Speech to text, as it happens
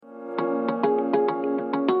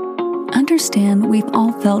understand we've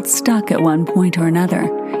all felt stuck at one point or another,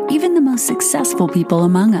 even the most successful people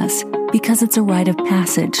among us, because it's a rite of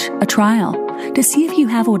passage, a trial, to see if you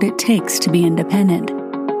have what it takes to be independent.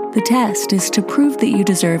 The test is to prove that you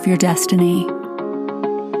deserve your destiny.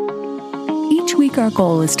 Each week our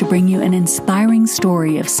goal is to bring you an inspiring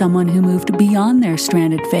story of someone who moved beyond their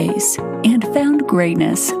stranded phase and found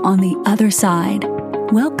greatness on the other side.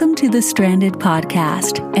 Welcome to the Stranded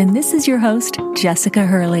Podcast, and this is your host, Jessica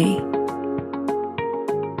Hurley.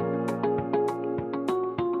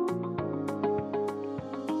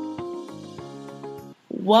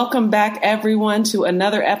 Welcome back, everyone, to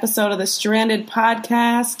another episode of the Stranded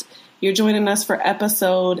Podcast. You're joining us for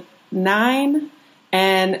episode 9,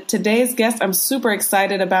 and today's guest I'm super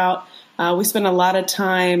excited about. We spend a lot of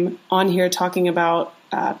time on here talking about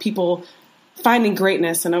people finding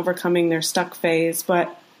greatness and overcoming their stuck phase,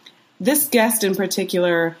 but this guest in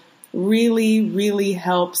particular really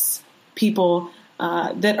helps people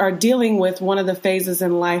that are dealing with one of the phases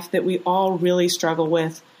in life that we all really struggle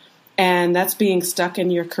with, and that's being stuck in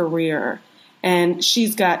your career. And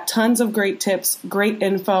she's got tons of great tips, great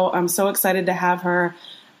info. I'm so excited to have her.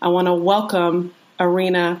 I want to welcome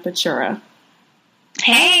Irina Pichura.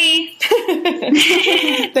 Hey!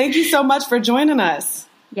 Thank you so much for joining us.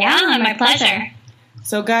 Yeah, my pleasure.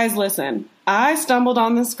 So guys, listen, I stumbled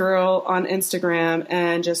on this girl on Instagram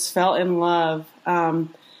and just fell in love.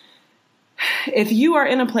 If you are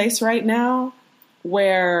in a place right now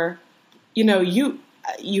where,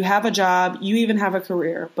 you have a job, you even have a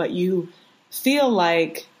career, but you feel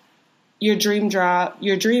like your dream job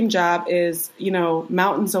is,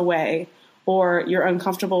 mountains away, or you're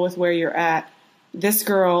uncomfortable with where you're at, this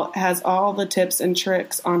girl has all the tips and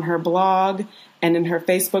tricks on her blog and in her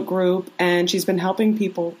Facebook group, and she's been helping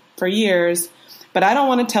people for years. But I don't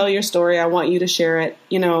want to tell your story. I want you to share it.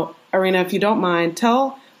 Irina, if you don't mind,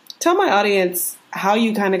 tell my audience how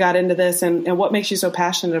you kind of got into this and what makes you so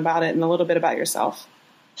passionate about it, and a little bit about yourself.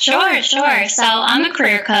 Sure. So I'm a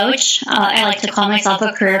career coach. I like to call myself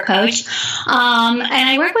a career coach. And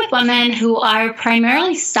I work with women who are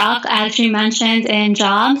primarily stuck, as you mentioned, in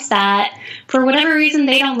jobs that for whatever reason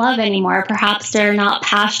they don't love anymore. Perhaps they're not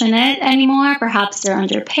passionate anymore. Perhaps they're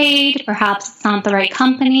underpaid. Perhaps it's not the right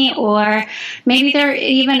company. Or maybe they're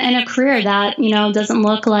even in a career that, doesn't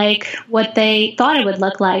look like what they thought it would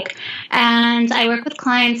look like. And I work with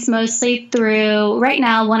clients mostly through, right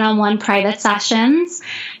now, one-on-one private sessions.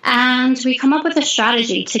 And we come up with a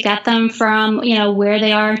strategy to get them from, where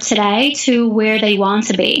they are today to where they want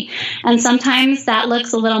to be. And sometimes that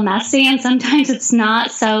looks a little messy, and sometimes it's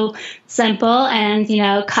not so simple and,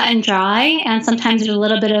 cut and dry. And sometimes there's a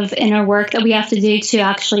little bit of inner work that we have to do to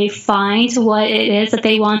actually find what it is that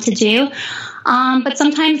they want to do. But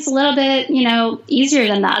sometimes it's a little bit, easier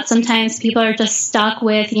than that. Sometimes people are just stuck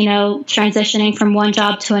with, transitioning from one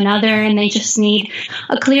job to another, and they just need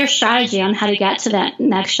a clear strategy on how to get to that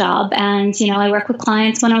next job. And, I work with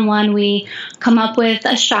clients one-on-one. We come up with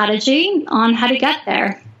a strategy on how to get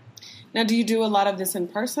there. Now, do you do a lot of this in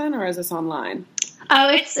person, or is this online? Oh,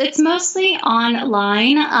 it's mostly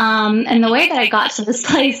online. And the way that I got to this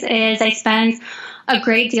place is I spend a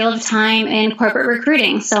great deal of time in corporate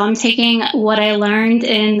recruiting. So I'm taking what I learned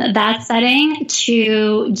in that setting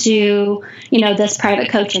to do, this private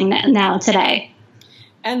coaching now today.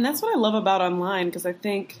 And that's what I love about online, because I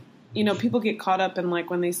think, people get caught up in like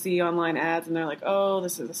when they see online ads and they're like, oh,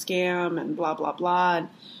 this is a scam and blah, blah, blah.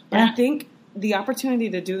 But yeah. I think the opportunity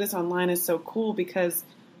to do this online is so cool, because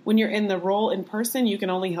when you're in the role in person, you can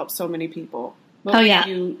only help so many people. But when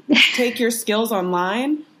you take your skills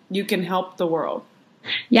online, you can help the world.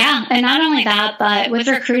 Yeah, and not only that, but with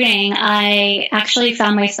recruiting, I actually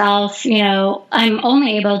found myself, I'm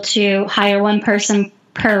only able to hire one person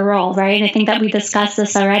per role, right? I think that we discussed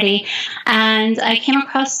this already. And I came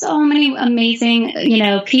across so many amazing,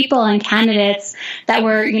 people and candidates that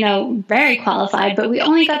were, very qualified, but we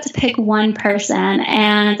only got to pick one person,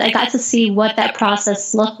 and I got to see what that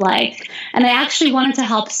process looked like. And I actually wanted to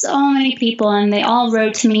help so many people, and they all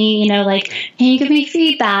wrote to me, can you give me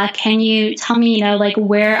feedback? Can you tell me,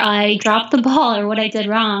 where I dropped the ball or what I did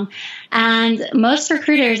wrong? And most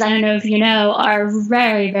recruiters, I don't know if you know, are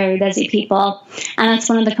very, very busy people. And that's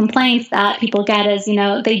one of the complaints that people get is,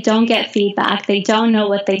 they don't get feedback. They don't know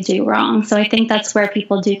what they do wrong. So I think that's where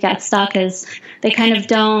people do get stuck, is they kind of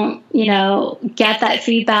don't, get that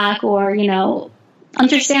feedback or,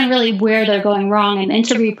 understand really where they're going wrong in the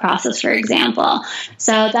interview process, for example.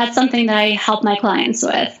 So that's something that I help my clients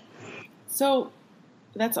with. So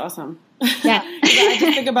that's awesome. Yeah. I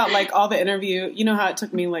just think about like all the interview, how it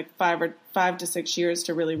took me like 5 to 6 years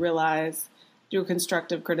to really realize through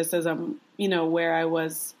constructive criticism, where I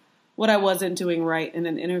was what I wasn't doing right in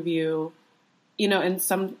an interview,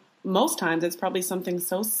 and most times it's probably something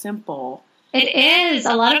so simple. It is.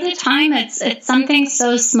 A lot of the time it's something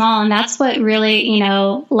so small, and that's what really,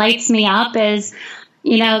 lights me up is,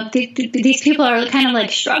 these people are kind of like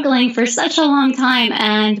struggling for such a long time,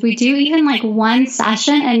 and we do even like one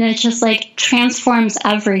session and it just like transforms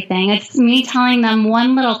everything. It's me telling them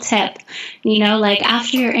one little tip, like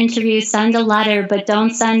after your interview, send a letter, but don't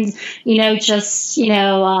send, just,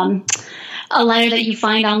 a letter that you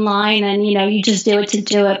find online and, you just do it to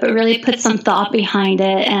do it, but really put some thought behind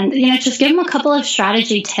it and, just give them a couple of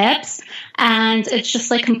strategy tips. And it's just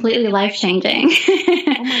like completely life-changing.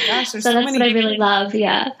 Oh my gosh. So that's what I really love.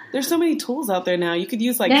 Yeah. There's so many tools out there now. You could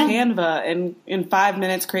use Canva and in 5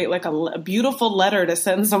 minutes create like a beautiful letter to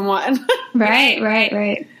send someone.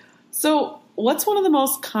 Right. So what's one of the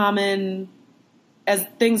most common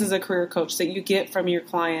things as a career coach that you get from your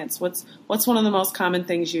clients? What's one of the most common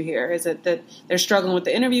things you hear? Is it that they're struggling with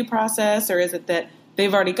the interview process, or is it that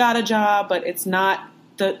they've already got a job, but it's not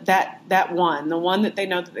the one that they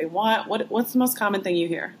know that they want? What's the most common thing you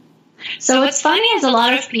hear? So what's funny is a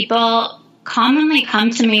lot of people commonly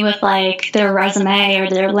come to me with like their resume or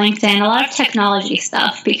their LinkedIn, a lot of technology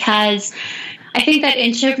stuff, because I think that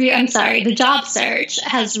the job search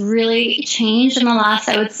has really changed in the last,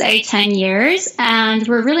 I would say, 10 years. And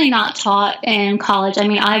we're really not taught in college. I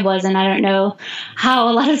mean, I wasn't. I don't know how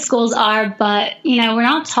a lot of schools are, but, we're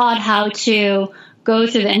not taught how to go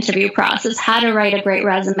through the interview process, how to write a great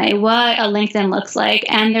resume, what a LinkedIn looks like.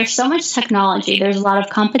 And there's so much technology. There's a lot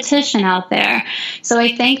of competition out there. So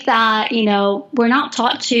I think that, we're not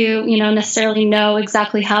taught to, necessarily know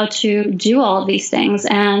exactly how to do all of these things.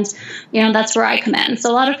 And, that's where I come in.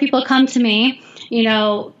 So a lot of people come to me,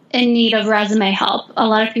 in need of resume help. A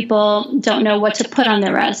lot of people don't know what to put on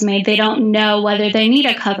their resume. They don't know whether they need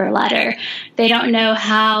a cover letter. They don't know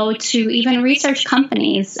how to even research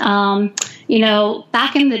companies.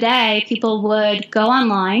 Back in the day, people would go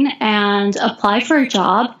online and apply for a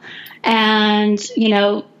job and,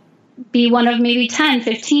 be one of maybe 10,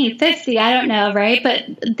 15, 50, I don't know, right? But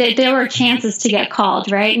there were chances to get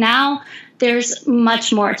called, right? Now, there's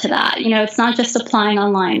much more to that. It's not just applying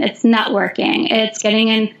online. It's networking. It's getting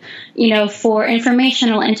in, for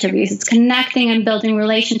informational interviews. It's connecting and building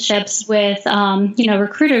relationships with,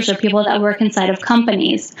 recruiters or people that work inside of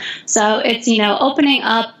companies. So it's, opening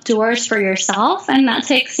up doors for yourself. And that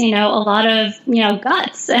takes, a lot of,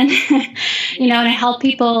 guts and, to help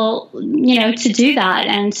people, to do that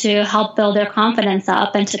and to help build their confidence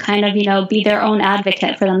up and to kind of, be their own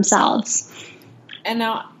advocate for themselves. And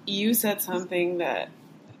now, you said something that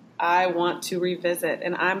I want to revisit,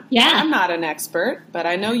 and I'm not an expert, but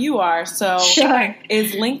I know you are. So sure.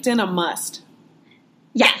 Is LinkedIn a must?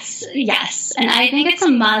 Yes. And I think it's a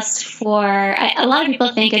must for, a lot of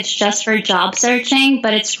people think it's just for job searching,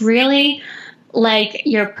 but it's really like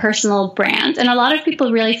your personal brand. And a lot of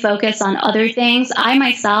people really focus on other things. I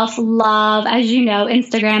myself love, as you know,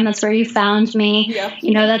 Instagram. That's where you found me. Yep.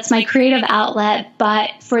 That's my creative outlet.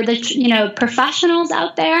 But for the, professionals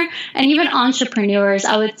out there and even entrepreneurs,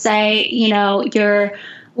 I would say, your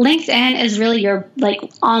LinkedIn is really your like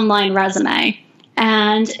online resume.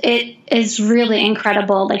 And it is really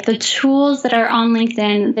incredible. Like the tools that are on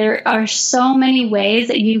LinkedIn, there are so many ways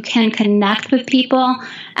that you can connect with people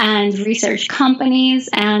and research companies.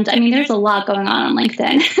 And I mean, there's a lot going on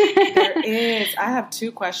LinkedIn. There is. I have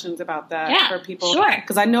 2 questions about that for people. Sure.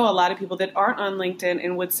 Because I know a lot of people that aren't on LinkedIn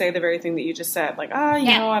and would say the very thing that you just said. Like, I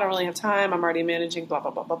don't really have time. I'm already managing blah,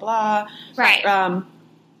 blah, blah, blah, blah. Right.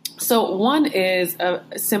 So one is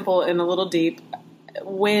simple and a little deep.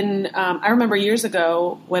 When I remember years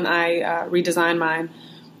ago when I redesigned mine,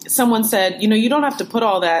 someone said, you don't have to put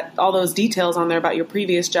all those details on there about your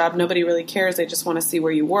previous job. Nobody really cares. They just want to see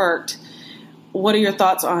where you worked. What are your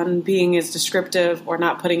thoughts on being as descriptive or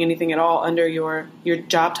not putting anything at all under your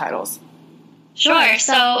job titles? Sure.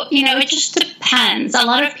 So, it just depends. A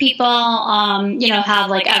lot of people, have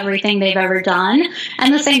like everything they've ever done.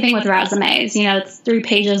 And the same thing with resumes. It's 3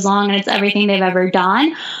 pages long and it's everything they've ever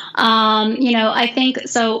done. I think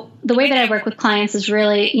so. The way that I work with clients is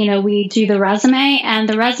really, we do the resume, and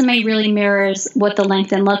the resume really mirrors what the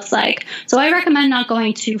LinkedIn looks like. So I recommend not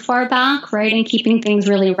going too far back, right, and keeping things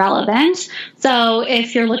really relevant. So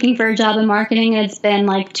if you're looking for a job in marketing and it's been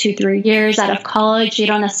like 2-3 years out of college, you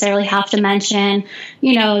don't necessarily have to mention,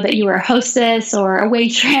 that you were a hostess or a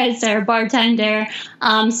waitress or a bartender.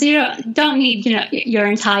 So you don't need, your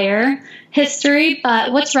entire history,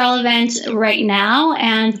 but what's relevant right now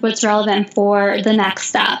and what's relevant for the next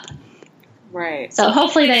step. Right. So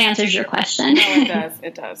hopefully that answers your question. No, it does.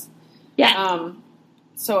 It does. Yeah.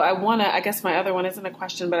 So I guess my other one isn't a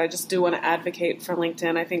question, but I just do want to advocate for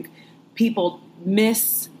LinkedIn. I think people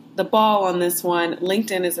miss the ball on this one.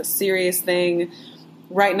 LinkedIn is a serious thing.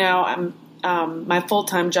 Right now, my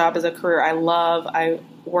full-time job is a career I love. I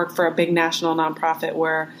work for a big national nonprofit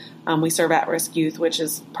where we serve at-risk youth, which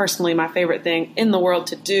is personally my favorite thing in the world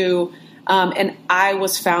to do. And I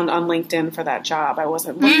was found on LinkedIn for that job. I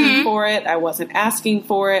wasn't looking for it. I wasn't asking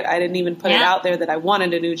for it. I didn't even put it out there that I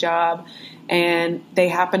wanted a new job. And they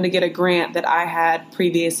happened to get a grant that I had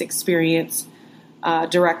previous experience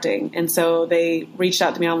directing. And so they reached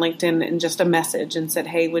out to me on LinkedIn in just a message and said,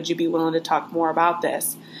 hey, would you be willing to talk more about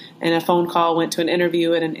this? And a phone call went to an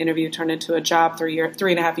interview, and an interview turned into a job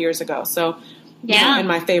 3.5 years ago. So, and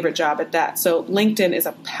my favorite job at that. So LinkedIn is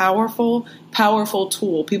a powerful, powerful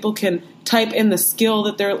tool. People can type in the skill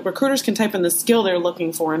that recruiters can type in the skill they're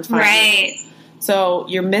looking for and find it. So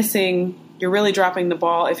you're really dropping the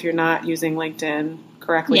ball if you're not using LinkedIn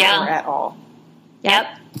correctly or at all. Yep.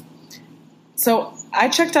 So I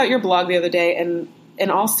checked out your blog the other day, and in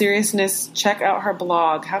all seriousness, check out her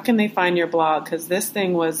blog. How can they find your blog? Because this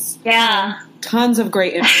thing was tons of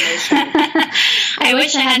great information. I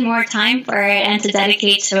wish I had more time for it and to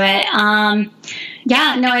dedicate to it. I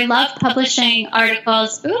love publishing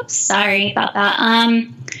articles. Oops, sorry about that.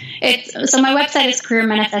 So my website is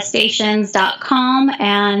careermanifestations.com,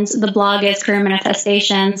 and the blog is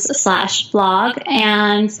careermanifestations.blog.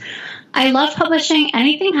 And I love publishing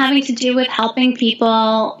anything having to do with helping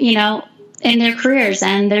people, in their careers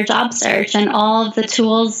and their job search, and all of the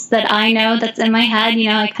tools that I know that's in my head.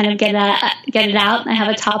 I kind of get it out. I have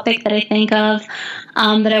a topic that I think of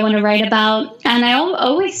that I want to write about. And I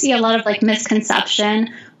always see a lot of misconception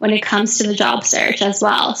when it comes to the job search as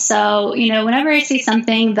well. So, whenever I see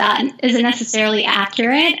something that isn't necessarily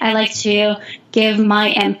accurate, I like to give my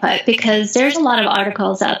input, because there's a lot of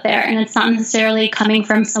articles out there, and it's not necessarily coming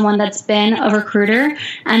from someone that's been a recruiter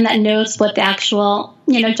and that knows what the actual,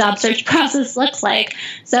 job search process looks like.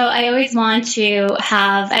 So I always want to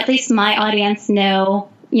have at least my audience know,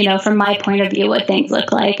 from my point of view, what things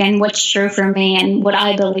look like and what's true for me and what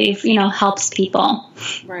I believe, helps people.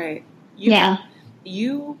 Right.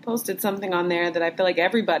 You posted something on there that I feel like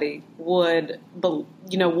everybody wouldn't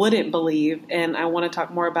believe, and I want to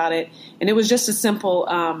talk more about it. And it was just a simple,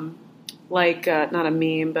 not a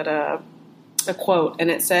meme, but a quote,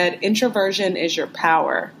 and it said, "Introversion is your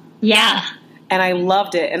power." Yeah. And I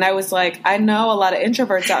loved it. And I was like, I know a lot of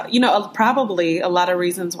introverts out, probably a lot of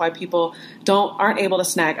reasons why people aren't able to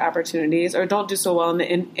snag opportunities or don't do so well in the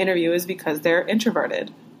interview is because they're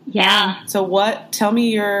introverted. Yeah. So tell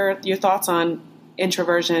me your thoughts on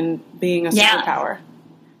introversion being a superpower.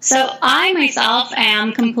 So I myself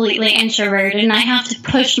am completely introverted, and I have to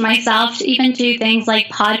push myself to even do things like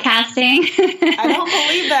podcasting. I don't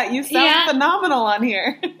believe that. You sound phenomenal on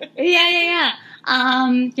here. Yeah.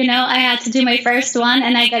 I had to do my first one,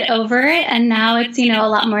 and I got over it, and now it's, a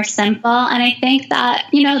lot more simple. And I think that,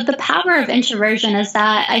 the power of introversion is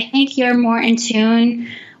that I think you're more in tune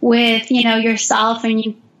with, yourself, and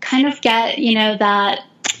you kind of get, that,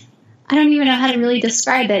 I don't even know how to really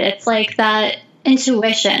describe it. It's like that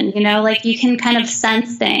intuition, you can kind of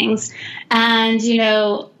sense things. And,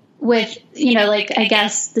 with, I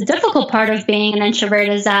guess the difficult part of being an introvert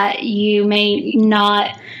is that you may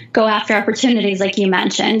not go after opportunities like you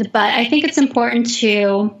mentioned. But I think it's important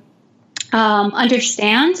to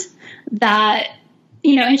understand that,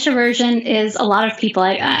 introversion is a lot of people.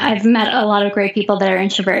 I've met a lot of great people that are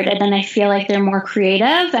introverted, and I feel like they're more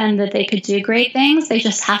creative and that they could do great things. They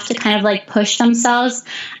just have to kind of push themselves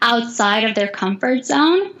outside of their comfort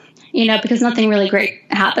zone, because nothing really great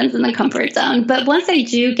happens in the comfort zone. But once they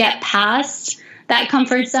do get past that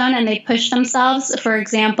comfort zone and they push themselves, for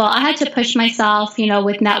example, I had to push myself,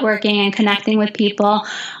 with networking and connecting with people.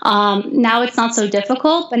 Now it's not so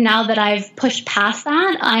difficult, but now that I've pushed past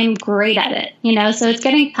that, I'm great at it, so it's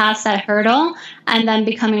getting past that hurdle and then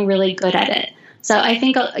becoming really good at it. So I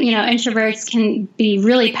think, introverts can be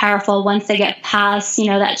really powerful once they get past,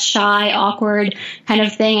 that shy, awkward kind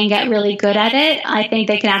of thing and get really good at it. I think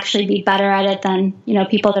they can actually be better at it than,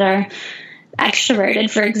 people that are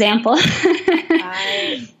extroverted, for example.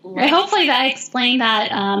 Hopefully that I explained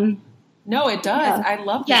that. No, it does. I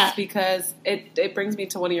love this because it brings me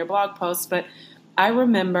to one of your blog posts. But I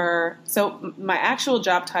remember, so my actual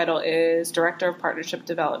job title is Director of Partnership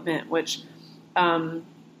Development, which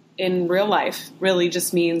in real life really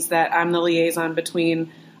just means that I'm the liaison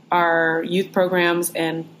between our youth programs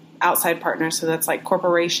and outside partners. So that's like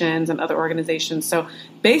corporations and other organizations. So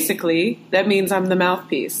basically that means I'm the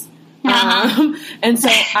mouthpiece. And so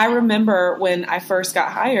I remember when I first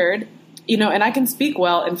got hired, and I can speak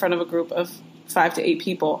well in front of a group of 5 to 8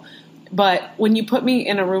 people. But when you put me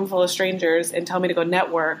in a room full of strangers and tell me to go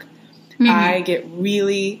network, I get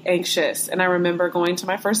really anxious. And I remember going to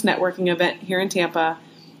my first networking event here in Tampa,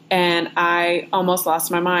 and I almost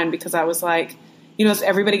lost my mind because I was like,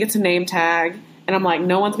 everybody gets a name tag. And I'm like,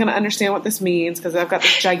 no one's going to understand what this means because I've got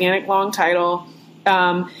this gigantic long title.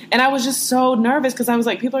 And I was just so nervous because I was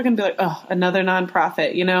like, people are going to be like, oh, another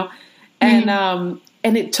nonprofit, And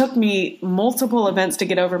it took me multiple events to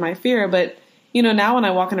get over my fear. But, now when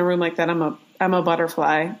I walk in a room like that, I'm a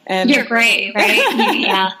butterfly. And you're great,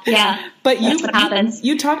 right? Yeah. But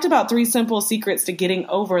you talked about 3 simple secrets to getting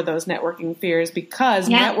over those networking fears because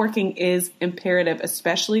networking is imperative,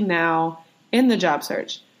 especially now in the job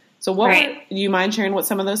search. So do you mind sharing what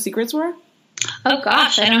some of those secrets were? Oh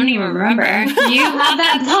gosh, I don't even remember. Do you have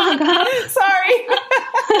that blog up? Sorry.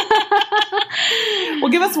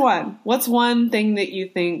 Well, give us one. What's one thing that you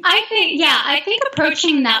think? I think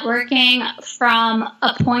approaching networking from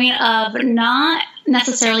a point of not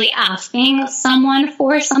necessarily asking someone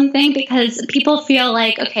for something, because people feel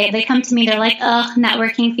like, okay, they come to me, they're like, oh,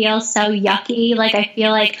 networking feels so yucky. Like, I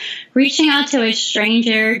feel like reaching out to a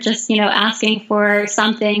stranger, just, asking for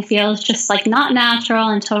something feels just like not natural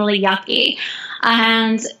and totally yucky.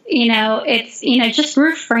 And, it's, just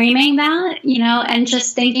reframing that, and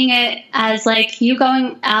just thinking it as like you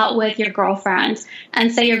going out with your girlfriend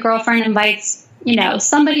and say your girlfriend invites,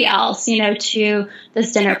 somebody else, to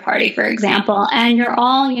this dinner party, for example, and you're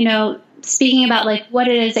all, speaking about like what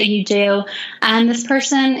it is that you do. And this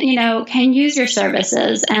person, can use your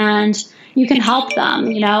services and you can help them,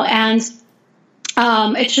 and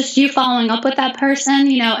it's just you following up with that person,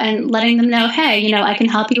 and letting them know, hey, I can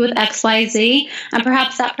help you with X, Y, Z, and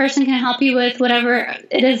perhaps that person can help you with whatever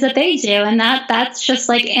it is that they do. And that's just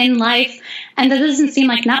like in life. And that doesn't seem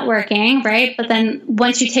like networking, right? But then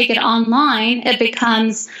once you take it online, it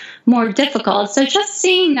becomes more difficult. So just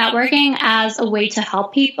seeing networking as a way to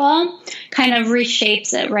help people kind of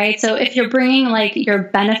reshapes it, right? So if you're bringing like your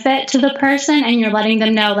benefit to the person and you're letting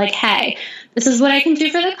them know like, hey, this is what I can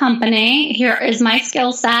do for the company. Here is my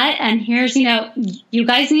skill set. And here's, you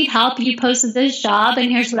guys need help. You posted this job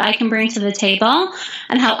and here's what I can bring to the table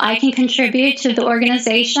and how I can contribute to the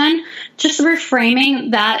organization. Just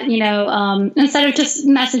reframing that, instead of just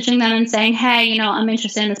messaging them and saying, hey, I'm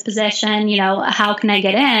interested in this position, how can I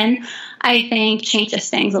get in? I think changes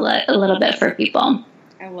things a little bit for people.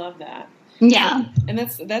 I love that. Yeah. And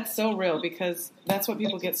that's so real because that's what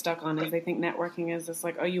people get stuck on is they think networking is just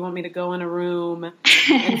like, oh, you want me to go in a room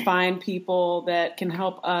and find people that can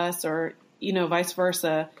help us or, vice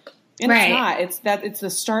versa. And it's not. It's the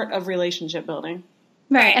start of relationship building.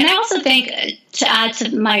 Right. And I also think to add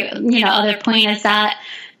to my, other point is that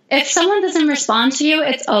if someone doesn't respond to you,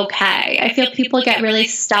 it's okay. I feel people get really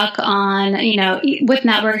stuck on, with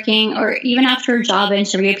networking or even after a job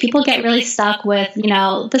interview, people get really stuck with,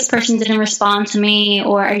 this person didn't respond to me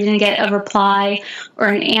or I didn't get a reply or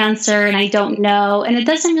an answer and I don't know. And it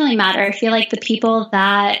doesn't really matter. I feel like the people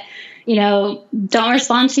that, don't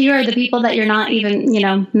respond to you are the people that you're not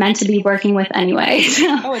even, meant to be working with anyway.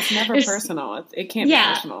 Oh, it's never personal. It can't be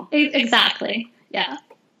personal. Exactly. Yeah.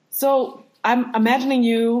 So I'm imagining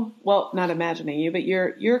you, well, not imagining you, but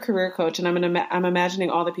you're a career coach, and I'm imagining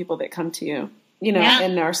all the people that come to you,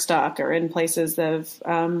 and are stuck or in places of,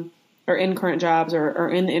 or in current jobs or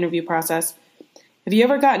in the interview process. Have you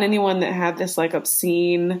ever gotten anyone that had this like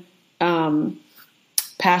obscene,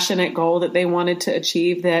 passionate goal that they wanted to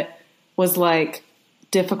achieve that was like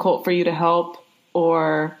difficult for you to help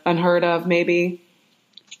or unheard of maybe?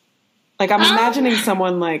 Like I'm imagining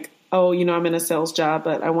someone like, oh, I'm in a sales job,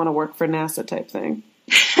 but I want to work for NASA type thing.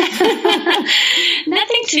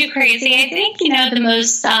 Nothing too crazy. I think, the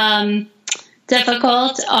most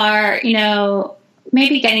difficult are,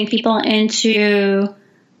 maybe getting people into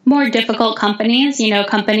more difficult companies,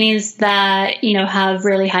 companies that, have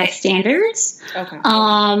really high standards. Okay.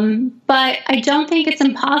 But I don't think it's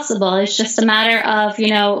impossible. It's just a matter of,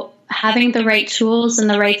 having the right tools and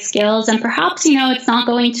the right skills. And perhaps, it's not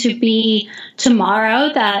going to be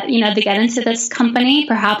tomorrow that, they get into this company.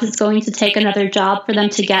 Perhaps it's going to take another job for them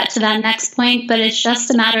to get to that next point. But it's just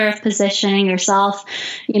a matter of positioning yourself,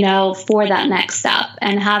 for that next step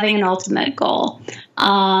and having an ultimate goal.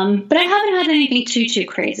 But I haven't had anything too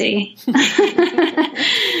crazy. And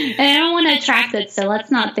I don't want to attract it, so let's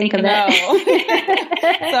not think of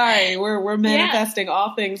it. Sorry, we're manifesting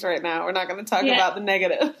all things right now. We're not going to talk about the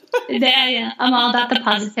negative. Yeah. I'm all about the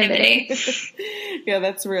positivity. Yeah,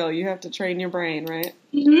 that's real. You have to train your brain, right?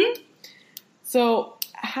 Mm-hmm. So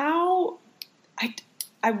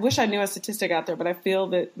I wish I knew a statistic out there, but I feel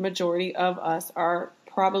that majority of us are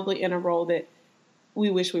probably in a role that we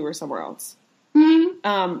wish we were somewhere else.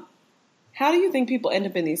 Mm-hmm. How do you think people end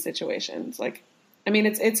up in these situations? Like, I mean,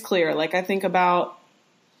 it's clear. Like, I think about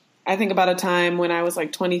a time when I was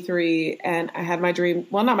like 23 and I had my dream,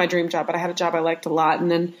 well, not my dream job, but I had a job I liked a lot. And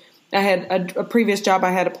then I had a previous job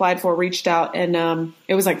I had applied for, reached out, and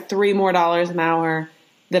it was like $3 more an hour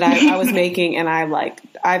that I was making. And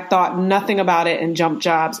I thought nothing about it and jumped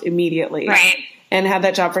jobs immediately. Right. And had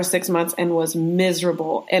that job for 6 months and was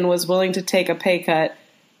miserable and was willing to take a pay cut,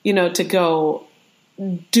 to go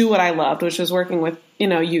do what I loved, which was working with,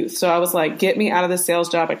 youth. So I was like, get me out of this sales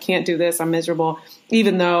job. I can't do this. I'm miserable,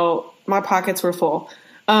 even though my pockets were full.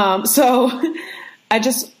 So I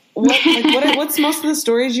just, what's most of the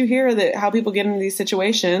stories you hear that how people get into these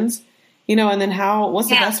situations, and then what's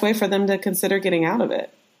the best way for them to consider getting out of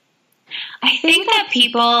it? I think that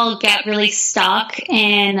people get really stuck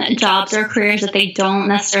in jobs or careers that they don't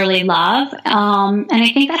necessarily love. And I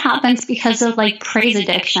think that happens because of like praise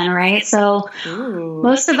addiction, right? So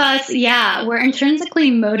most of us, we're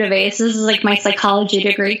intrinsically motivated. So this is like my psychology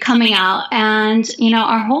degree coming out. And,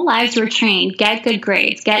 our whole lives were trained, get good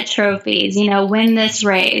grades, get trophies, win this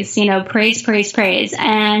race, praise, praise, praise.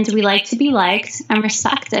 And we like to be liked and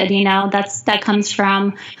respected. That comes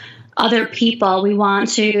from other people. We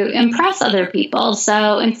want to impress other people.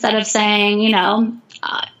 So instead of saying,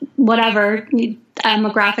 whatever, I'm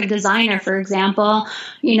a graphic designer, for example,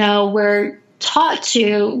 we're taught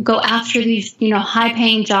to go after these, high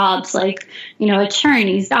paying jobs like,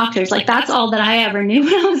 attorneys, doctors. Like that's all that I ever knew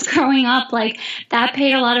when I was growing up. Like that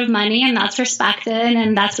paid a lot of money and that's respected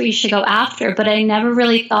and that's what you should go after. But I never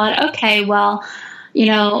really thought, okay, well,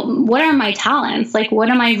 what are my talents? Like, what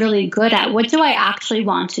am I really good at? What do I actually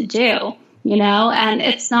want to do? And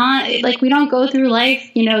it's not like we don't go through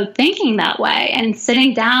life, thinking that way and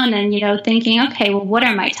sitting down and, thinking, okay, well, what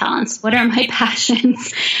are my talents? What are my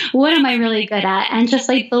passions? What am I really good at? And just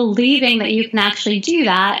like believing that you can actually do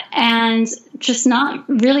that and just not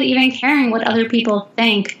really even caring what other people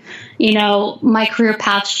think, my career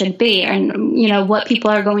path should be and, what people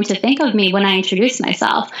are going to think of me when I introduce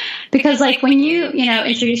myself. Because like when you,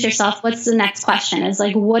 introduce yourself, what's the next question is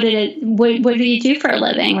like, what do you do for a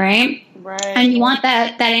living? Right. Right. And you want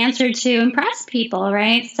that answer to impress people.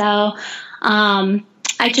 Right. So,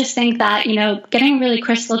 I just think that, getting really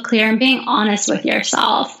crystal clear and being honest with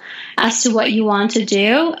yourself as to what you want to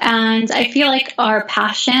do. And I feel like our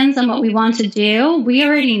passions and what we want to do, we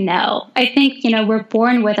already know. I think, we're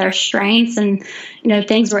born with our strengths and,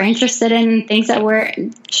 things we're interested in, things that we're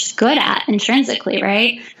just good at intrinsically,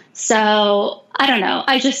 right? So I don't know.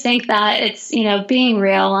 I just think that it's, being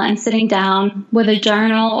real and sitting down with a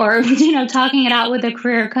journal or, talking it out with a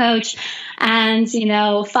career coach and,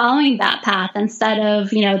 following that path instead of,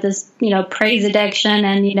 this, praise addiction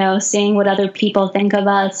and, seeing what other people think of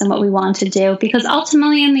us and what we want to do. Because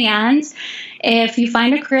ultimately, in the end, if you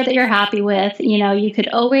find a career that you're happy with, you could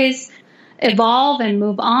always evolve and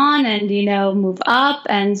move on and, move up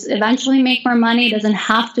and eventually make more money. It doesn't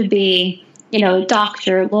have to be,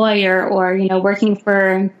 doctor, lawyer, or, working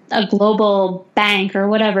for a global bank or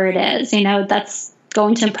whatever it is, that's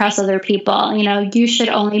going to impress other people. You should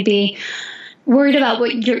only be worried about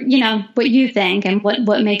what what you think and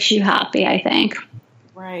what makes you happy, I think.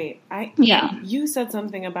 Right. Yeah. You said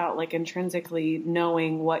something about like intrinsically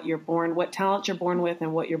knowing what talent you're born with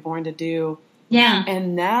and what you're born to do. Yeah.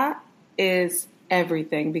 And that is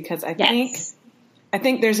everything because I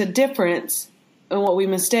think there's a difference in what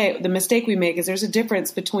the mistake we make is there's a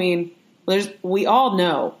difference between, we all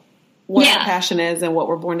know what our passion is and what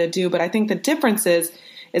we're born to do. But I think the difference is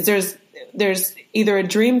there's either a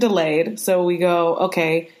dream delayed. So we go,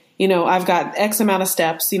 okay, I've got X amount of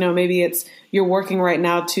steps, maybe it's you're working right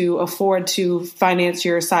now to afford to finance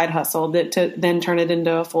your side hustle to then turn it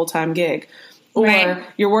into a full-time gig. Or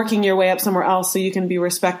you're working your way up somewhere else so you can be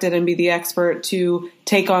respected and be the expert to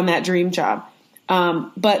take on that dream job.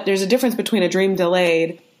 But there's a difference between a dream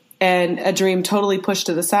delayed and a dream totally pushed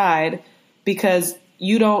to the side because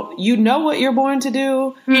you know what you're born to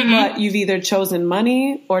do, but you've either chosen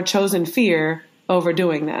money or chosen fear over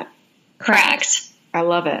doing that. Correct. I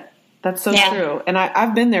love it. That's so true. And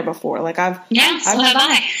I've been there before. Like so have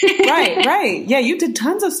I. Right. Yeah. You did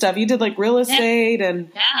tons of stuff. You did like real estate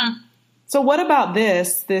and so what about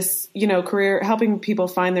this, career, helping people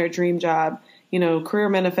find their dream job, career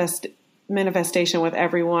manifestation with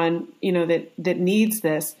everyone, that needs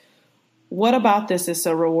this. What about this is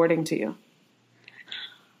so rewarding to you?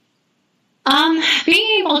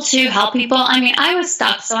 Being able to help people. I mean, I was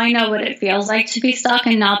stuck, so I know what it feels like to be stuck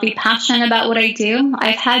and not be passionate about what I do.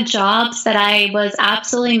 I've had jobs that I was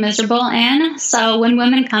absolutely miserable in. So when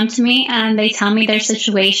women come to me and they tell me their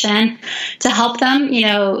situation, to help them,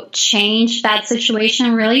 change that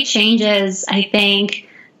situation really changes, I think,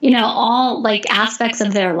 all like aspects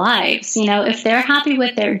of their lives. If they're happy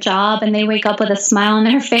with their job and they wake up with a smile on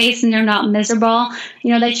their face and they're not miserable,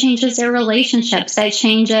 that changes their relationships. That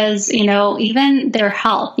changes, even their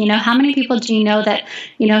health. How many people do you know that,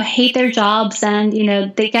 hate their jobs and,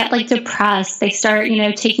 they get like depressed. They start,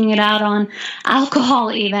 taking it out on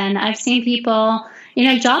alcohol even. I've seen people,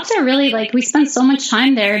 jobs are really like, we spend so much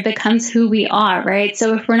time there, it becomes who we are, right?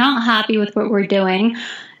 So if we're not happy with what we're doing,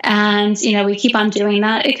 and, we keep on doing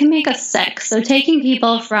that, it can make us sick. So taking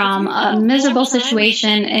people from a miserable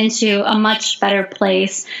situation into a much better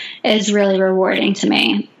place is really rewarding to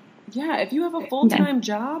me. Yeah, if you have a full-time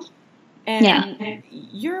job and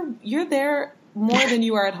you're there more than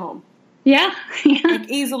you are at home. Yeah. Like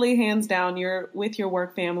easily, hands down, you're with your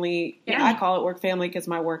work family. Yeah. I call it work family because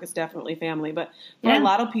my work is definitely family. But for a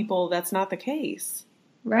lot of people, that's not the case.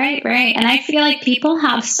 Right. And I feel like people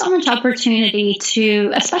have so much opportunity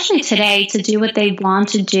to, especially today, to do what they want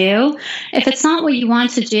to do. If it's not what you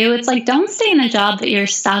want to do, it's like, don't stay in a job that you're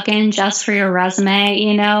stuck in just for your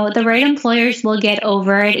resume. The right employers will get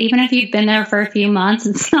over it. Even if you've been there for a few months,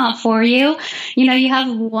 it's not for you. You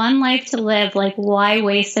have one life to live. Like, why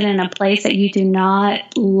waste it in a place that you do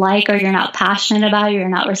not like, or you're not passionate about, you're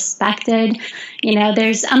not respected?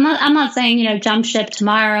 I'm not saying, jump ship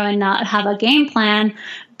tomorrow and not have a game plan.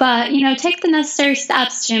 But, take the necessary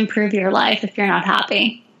steps to improve your life if you're not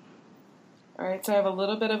happy. All right. So I have a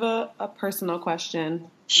little bit of a personal question.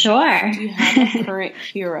 Sure. Do you have a current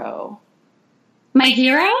hero? My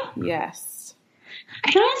hero? Yes. I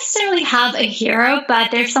don't necessarily have a hero, but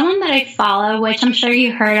there's someone that I follow, which I'm sure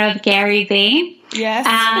you heard of, Gary Vee. Yes.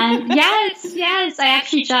 And yes. I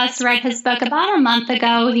actually just read his book about a month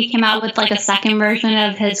ago. He came out with like a second version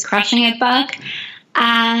of his Crushing It book.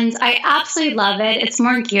 And I absolutely love it. It's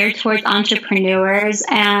more geared towards entrepreneurs.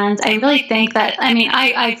 And I really think that,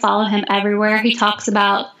 I follow him everywhere. He talks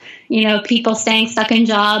about, people staying stuck in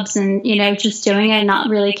jobs and, just doing it and not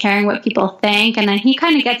really caring what people think. And then he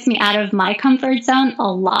kind of gets me out of my comfort zone a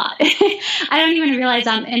lot. I don't even realize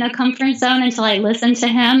I'm in a comfort zone until I listen to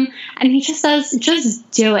him. And he just says, just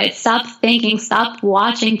do it. Stop thinking, stop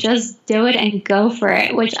watching, just do it and go for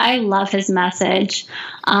it, which I love his message.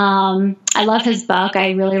 I love his book.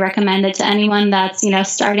 I really recommend it to anyone that's,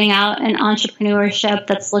 starting out in entrepreneurship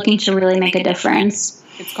that's looking to really make a difference.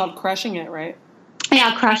 It's called Crushing It, right?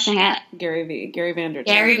 Yeah, Crushing It. Gary Vee. Gary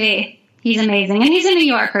Vee. He's amazing. And he's a New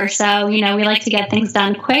Yorker, so, we like to get things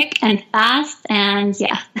done quick and fast, and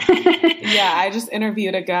yeah. Yeah, I just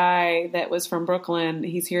interviewed a guy that was from Brooklyn.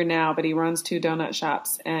 He's here now, but he runs 2 donut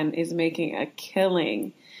shops and is making a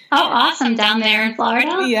killing. Oh, awesome. Down there in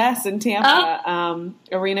Florida? Yes, in Tampa. Oh.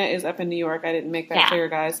 Irina is up in New York. I didn't make that clear,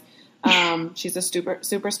 guys. She's a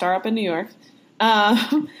superstar up in New York.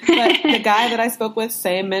 But the guy that I spoke with,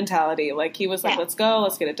 same mentality. Like, he was like, let's go,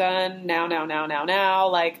 let's get it done, now.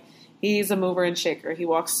 Like, he's a mover and shaker. He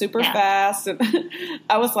walks super fast. And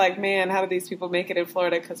I was like, man, how do these people make it in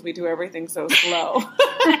Florida? Because we do everything so slow.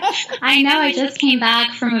 I know. I just came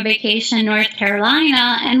back from a vacation in North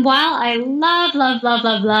Carolina. And while I love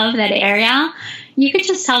that area, you could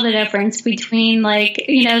just tell the difference between, like,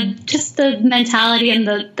 just the mentality and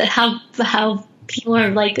the how people are,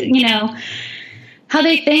 like, how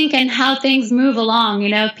they think and how things move along.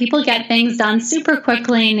 People get things done super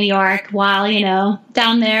quickly in New York, while,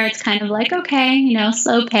 down there it's kind of like, okay,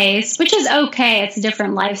 slow pace, which is okay. It's a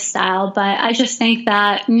different lifestyle. But I just think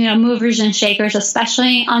that, movers and shakers,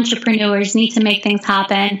 especially entrepreneurs, need to make things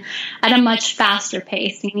happen at a much faster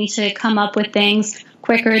pace. They need to come up with things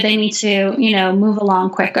quicker. They need to, move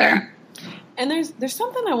along quicker. And there's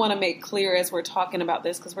something I want to make clear as we're talking about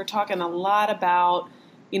this, because we're talking a lot about,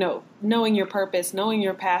 knowing your purpose, knowing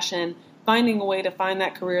your passion, finding a way to find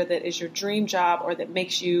that career that is your dream job or that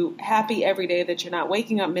makes you happy every day, that you're not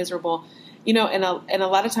waking up miserable, and a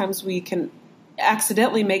lot of times we can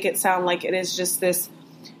accidentally make it sound like it is just this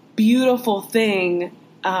beautiful thing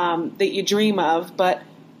that you dream of. But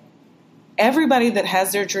everybody that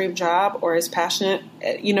has their dream job or is passionate,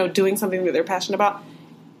 doing something that they're passionate about,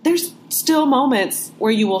 there's still moments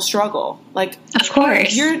where you will struggle. Like, of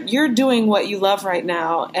course, you're doing what you love right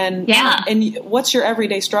now, and and what's your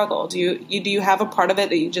everyday struggle? Do you have a part of it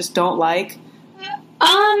that you just don't like?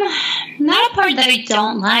 Not a part that I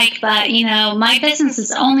don't like, but, my business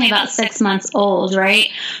is only about 6 months old, right?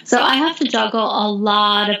 So I have to juggle a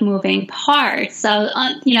lot of moving parts. So,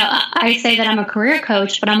 I say that I'm a career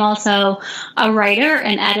coach, but I'm also a writer,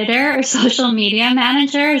 an editor, a social media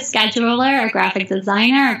manager, a scheduler, a graphic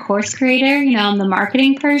designer, a course creator. I'm the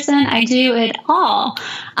marketing person. I do it all.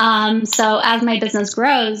 So as my business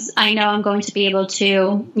grows, I know I'm going to be able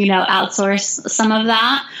to, outsource some of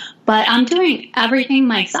that. But I'm doing everything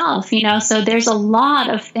myself, so there's a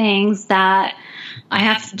lot of things that I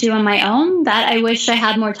have to do on my own that I wish I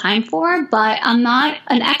had more time for, but I'm not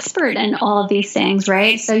an expert in all of these things,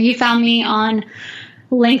 right? So you found me on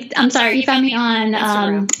Instagram.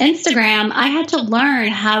 I had to learn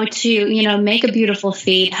how to, make a beautiful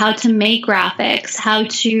feed, how to make graphics, how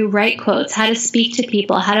to write quotes, how to speak to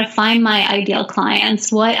people, how to find my ideal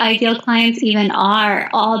clients, what ideal clients even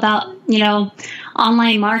are, all about,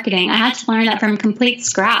 online marketing. I had to learn that from complete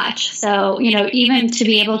scratch. So, even to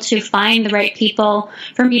be able to find the right people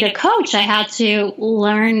for me to coach, I had to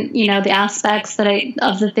learn, the aspects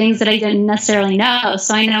of the things that I didn't necessarily know.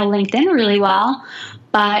 So I know LinkedIn really well,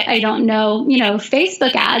 but I don't know,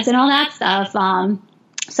 Facebook ads and all that stuff.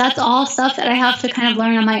 So that's all stuff that I have to kind of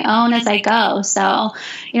learn on my own as I go. So,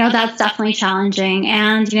 that's definitely challenging.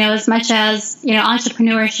 And, as much as,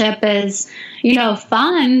 entrepreneurship is,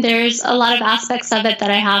 fun, there's a lot of aspects of it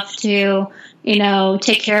that I have to,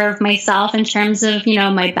 take care of myself in terms of,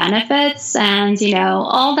 my benefits and,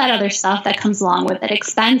 all that other stuff that comes along with it.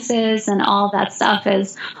 Expenses and all that stuff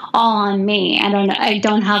is all on me. I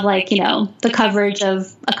don't have the coverage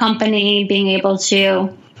of a company being able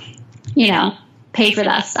to, pay for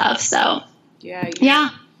that stuff. So yeah.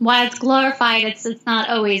 While it's glorified, it's not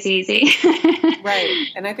always easy. Right.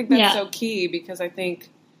 And I think that's so key, because I think,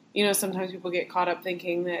 sometimes people get caught up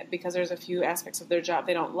thinking that because there's a few aspects of their job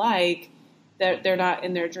they don't like, that they're not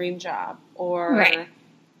in their dream job, or, right.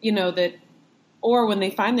 Or when they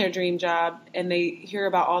find their dream job and they hear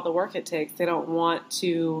about all the work it takes, they don't want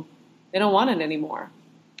it anymore.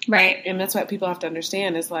 Right. And that's what people have to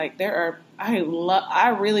understand is I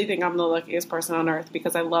really think I'm the luckiest person on earth,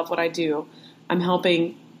 because I love what I do. I'm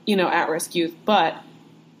helping, at-risk youth, but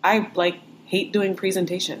I hate doing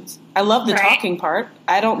presentations. I love the talking part.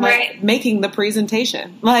 I don't like making the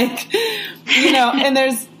presentation. And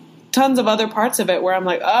there's tons of other parts of it where I'm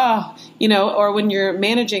like, or when you're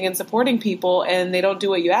managing and supporting people and they don't do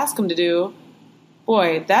what you ask them to do,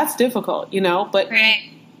 boy, that's difficult, but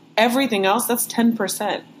everything else, that's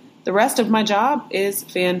 10%. The rest of my job is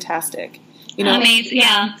fantastic. Amazing.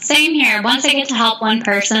 Yeah, same here. Once I get to help one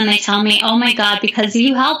person, they tell me, oh my God, because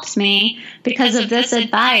you helped me, because of this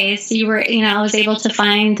advice, you were, I was able to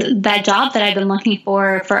find that job that I've been looking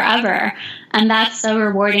for forever. And that's so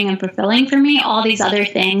rewarding and fulfilling for me. All these other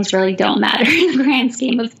things really don't matter in the grand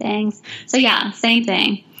scheme of things. So yeah, same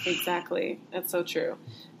thing. Exactly. That's so true.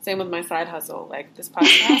 Same with my side hustle, like this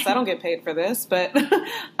podcast. I don't get paid for this, but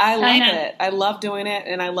I love it. I love doing it,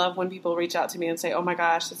 and I love when people reach out to me and say, oh my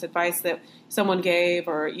gosh, this advice that someone gave,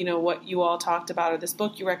 or, what you all talked about, or this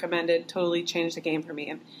book you recommended totally changed the game for me.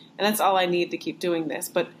 And that's all I need to keep doing this.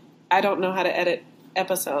 But I don't know how to edit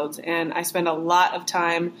episodes, and I spend a lot of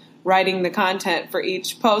time writing the content for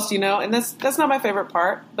each post, and that's not my favorite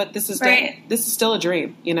part, but this is still a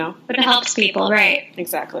dream, But it helps people, right?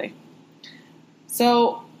 Exactly.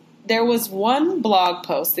 So there was one blog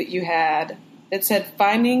post that you had that said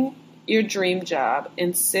finding your dream job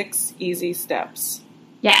in 6 easy steps.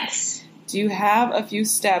 Yes. Do you have a few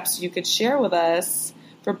steps you could share with us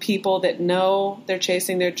for people that know they're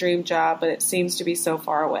chasing their dream job, but it seems to be so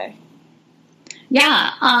far away?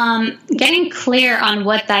 Yeah, getting clear on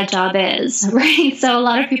what that job is, right? So a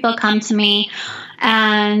lot of people come to me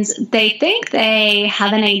and they think they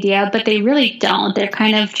have an idea, but they really don't. They're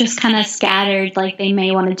kind of scattered. Like they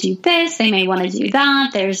may want to do this, they may want to do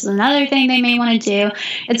that. There's another thing they may want to do.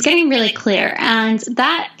 It's getting really clear, and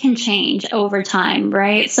that can change over time,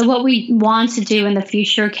 right? So what we want to do in the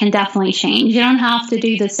future can definitely change. You don't have to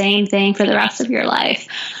do the same thing for the rest of your life.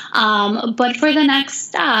 But for the next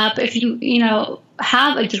step, if you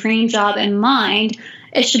have a dream job in mind,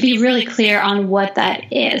 it should be really clear on what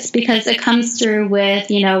that is, because it comes through with,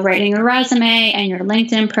 writing a resume and your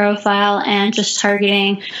LinkedIn profile and just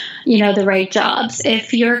targeting, the right jobs.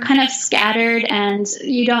 If you're kind of scattered and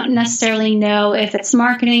you don't necessarily know if it's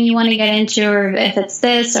marketing you want to get into, or if it's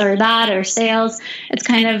this or that or sales, it's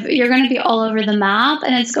you're going to be all over the map,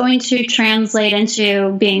 and it's going to translate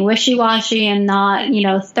into being wishy-washy and not,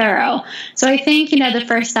 thorough. So I think, the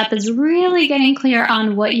first step is really getting clear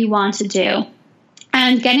on what you want to do.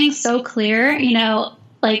 And getting so clear,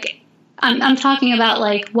 I'm talking about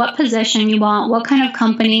like what position you want, what kind of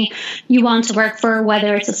company you want to work for,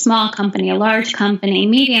 whether it's a small company, a large company,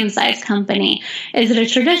 medium-sized company. Is it a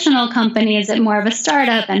traditional company? Is it more of a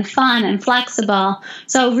startup and fun and flexible?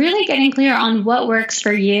 So really getting clear on what works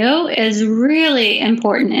for you is really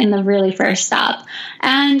important in the really first step.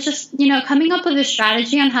 And just, coming up with a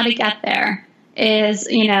strategy on how to get there is,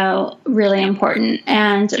 really important,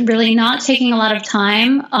 and really not taking a lot of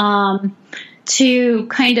time to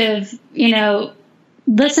kind of,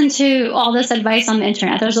 listen to all this advice on the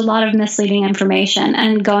internet. There's a lot of misleading information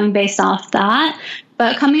and going based off that.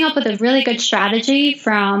 But coming up with a really good strategy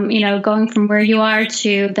from, going from where you are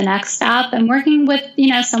to the next step, and working with,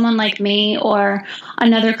 someone like me or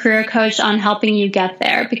another career coach on helping you get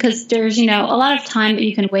there, because there's, a lot of time that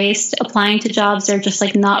you can waste applying to jobs that are just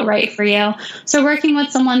like not right for you. So working with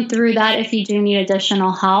someone through that, if you do need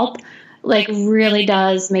additional help, like really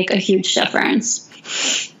does make a huge difference.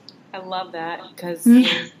 I love that, because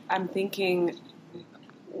I'm thinking,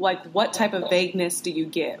 like, what type of vagueness do you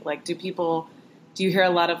get? Like, do you hear a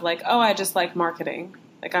lot of like, oh, I just like marketing.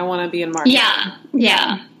 Like, I want to be in marketing.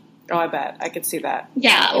 Yeah. Oh, I bet. I could see that.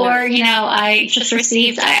 Yeah. Or, I just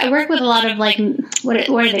received, I work with a lot of like, what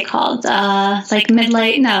are they called? Like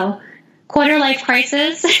quarter life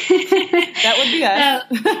crisis. That would be us.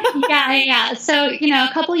 So, yeah. So,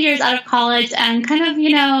 a couple years out of college, and kind of,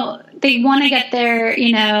 they want to get their,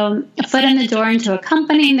 foot in the door into a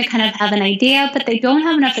company, and they kind of have an idea, but they don't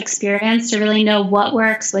have enough experience to really know what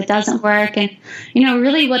works, what doesn't work, and,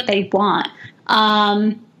 really what they want.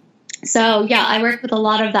 So, yeah, I work with a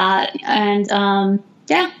lot of that. And,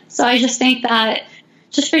 so I just think that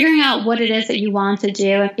just figuring out what it is that you want to do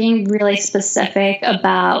and being really specific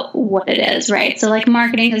about what it is, right? So like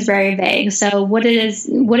marketing is very vague. So what is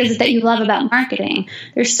it that you love about marketing?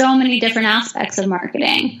 There's so many different aspects of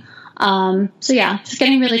marketing. So yeah, just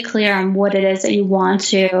getting really clear on what it is that you want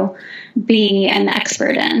to be an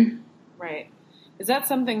expert in. Right. Is that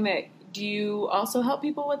something that, do you also help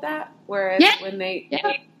people with that? Whereas when they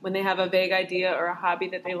have a vague idea or a hobby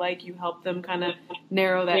that they like, you help them kind of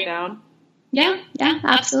narrow that down? Yeah,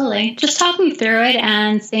 absolutely. Just talking through it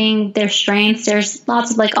and seeing their strengths. There's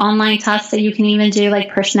lots of like online tests that you can even do, like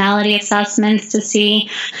personality assessments, to see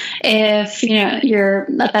if, you're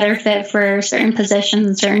a better fit for certain positions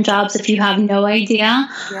and certain jobs if you have no idea.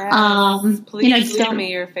 Yes. Please tell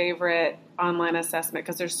me your favorite online assessment,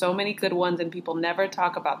 because there's so many good ones and people never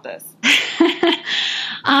talk about this.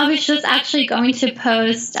 I was just actually going to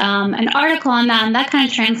post an article on that, and that kind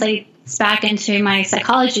of translates back into my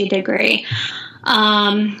psychology degree.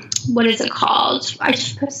 What is it called? I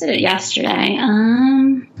just posted it yesterday.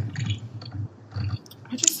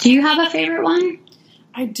 Do you have a favorite one?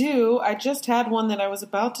 I do. I just had one that I was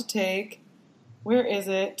about to take. Where is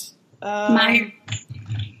it? Here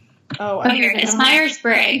it is.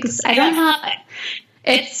 Myers-Briggs. I don't have it.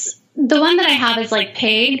 It's the one that I have is like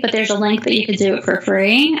paid, but there's a link that you could do it for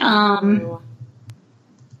free.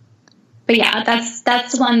 But yeah,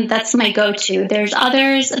 that's one, that's my go-to. There's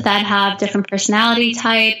others that have different personality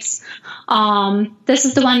types. This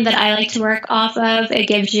is the one that I like to work off of. It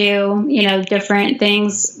gives you, different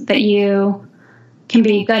things that you can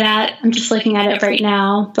be good at. I'm just looking at it right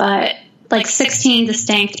now, but like 16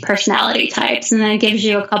 distinct personality types. And then it gives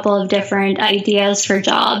you a couple of different ideas for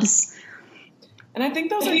jobs. And I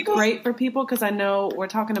think those are great for people, because I know we're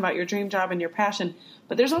talking about your dream job and your passion,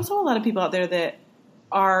 but there's also a lot of people out there that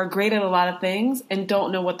are great at a lot of things and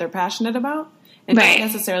don't know what they're passionate about and don't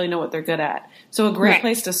necessarily know what they're good at. So a great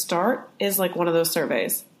place to start is like one of those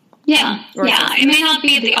surveys. Yeah. It may not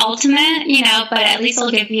be the ultimate, but at least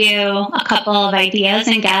it'll give you a couple of ideas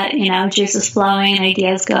and get, juices flowing,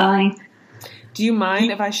 ideas going. Do you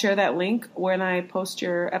mind if I share that link when I post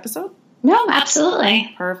your episode? No,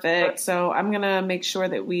 absolutely. Perfect. So I'm going to make sure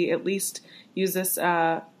that we at least use this,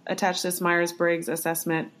 attach this Myers-Briggs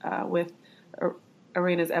assessment with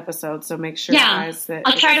Irina's episode, so make sure, guys, that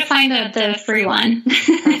I'll try to find the free one.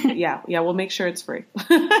 yeah, we'll make sure it's free.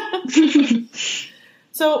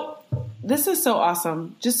 So this is so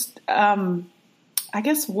awesome. Just, I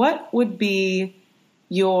guess, what would be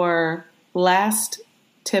your last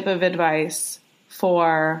tip of advice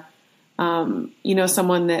for,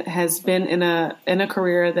 someone that has been in a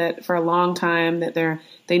career that for a long time that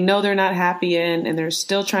they know they're not happy in, and they're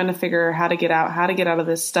still trying to figure how to get out of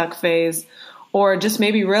this stuck phase? Or just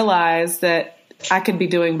maybe realize that I could be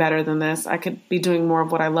doing better than this. I could be doing more of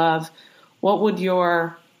what I love. What would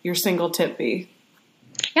your single tip be?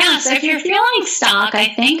 Yeah, so if you're feeling stuck, I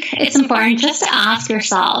think it's important just to ask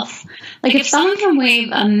yourself, like, if someone can wave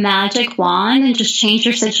a magic wand and just change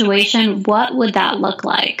your situation, what would that look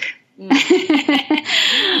like?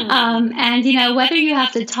 And, whether you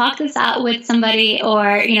have to talk this out with somebody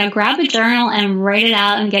or, grab a journal and write it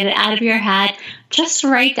out and get it out of your head, just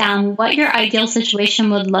write down what your ideal situation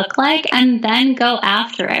would look like and then go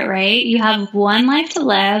after it, right? You have one life to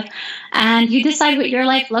live and you decide what your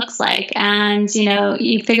life looks like. And,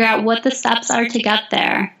 you figure out what the steps are to get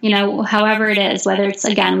there, however it is, whether it's,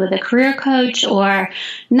 again, with a career coach or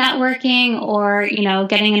networking or,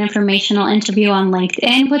 getting an informational interview on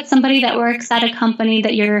LinkedIn with somebody that works at a company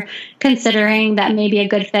that you're considering that may be a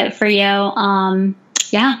good fit for you.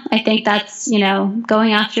 I think that's,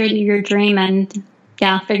 going after your dream and,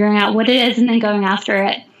 figuring out what it is and then going after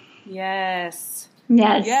it. Yes.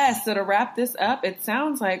 So to wrap this up, it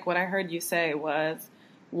sounds like what I heard you say was,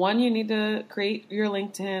 one, you need to create your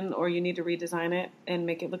LinkedIn or you need to redesign it and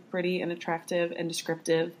make it look pretty and attractive and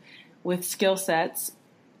descriptive with skill sets.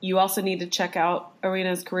 You also need to check out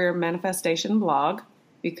Irina's career manifestation blog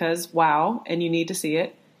because, wow, and you need to see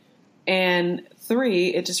it. And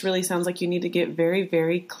 3, it just really sounds like you need to get very,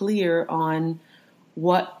 very clear on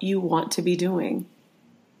what you want to be doing.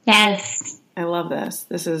 Yes. I love this.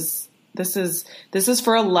 This is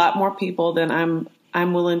for a lot more people than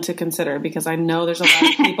I'm willing to consider, because I know there's a lot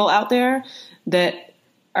of people out there that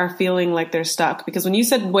are feeling like they're stuck. Because when you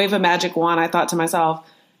said wave a magic wand, I thought to myself,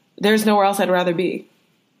 there's nowhere else I'd rather be.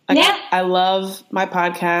 I love my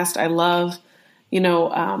podcast. I love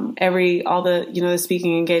all the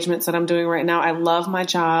speaking engagements that I'm doing right now. I love my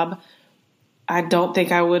job. I don't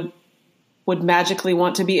think I would magically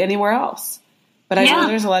want to be anywhere else. But I know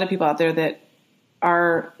there's a lot of people out there that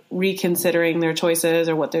are reconsidering their choices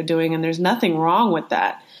or what they're doing, and there's nothing wrong with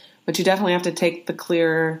that. But you definitely have to take the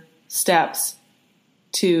clear steps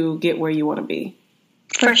to get where you want to be.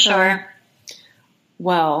 For sure.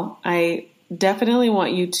 Well, I definitely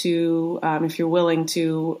want you to, if you're willing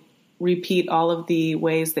to, repeat all of the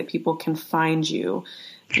ways that people can find you,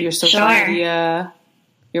 your social media,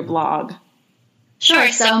 your blog. Sure.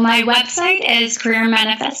 So my website is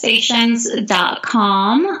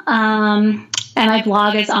careermanifestations.com, and my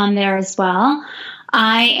blog is on there as well.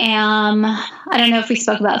 I don't know if we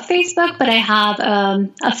spoke about Facebook, but I have a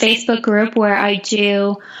Facebook group where I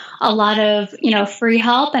do a lot of, free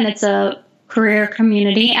help, and it's a career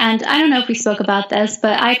community. And I don't know if we spoke about this,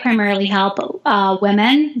 but I primarily help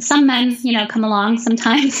women. Some men, come along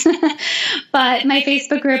sometimes. But my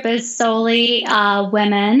Facebook group is solely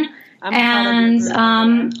women. And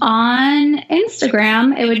on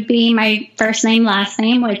Instagram, it would be my first name, last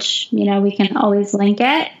name, which, we can always link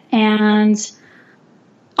it. And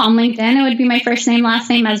on LinkedIn, it would be my first name, last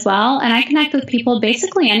name as well. And I connect with people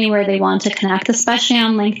basically anywhere they want to connect, especially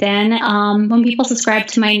on LinkedIn. When people subscribe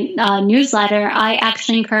to my newsletter, I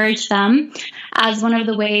actually encourage them as one of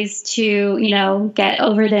the ways to, get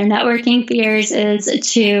over their networking fears is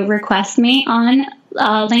to request me on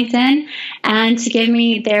LinkedIn and to give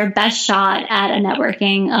me their best shot at a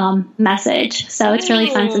networking message. So it's really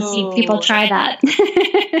fun to see people try that.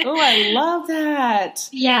 Oh, I love that.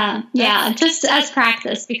 Yeah. Just as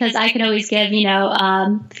practice, because I could always give,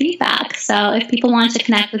 feedback. So if people want to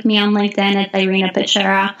connect with me on LinkedIn, it's Irina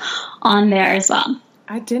Pichura on there as well.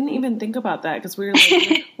 I didn't even think about that because we're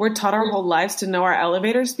taught our whole lives to know our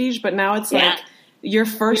elevator speech, but now it's like your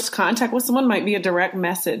first contact with someone might be a direct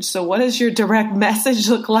message. So what does your direct message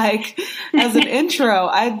look like as an intro?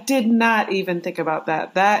 I did not even think about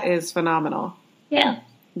that. That is phenomenal. Yeah.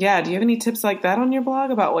 Yeah. Do you have any tips like that on your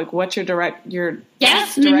blog about like what your direct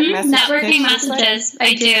message networking messages? Like?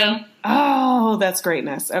 I do. Oh, that's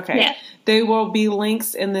greatness. Okay. Yeah. There will be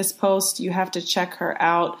links in this post. You have to check her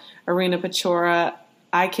out. Irina Pichura.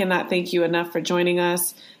 I cannot thank you enough for joining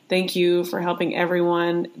us. Thank you for helping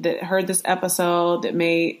everyone that heard this episode that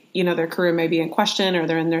may, their career may be in question or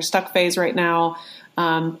they're in their stuck phase right now.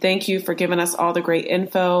 Thank you for giving us all the great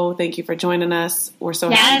info. Thank you for joining us. We're so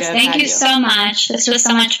happy to have thank you so much. This was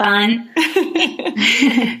so much fun.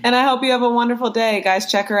 And I hope you have a wonderful day.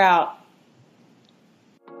 Guys, check her out.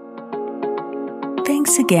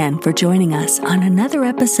 Thanks again for joining us on another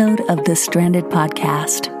episode of the Stranded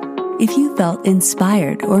Podcast. If you felt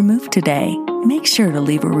inspired or moved today, make sure to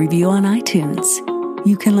leave a review on iTunes.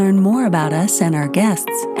 You can learn more about us and our guests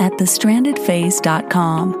at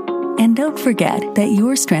thestrandedphase.com. And don't forget that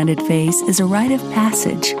your stranded phase is a rite of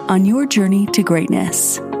passage on your journey to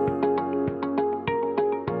greatness.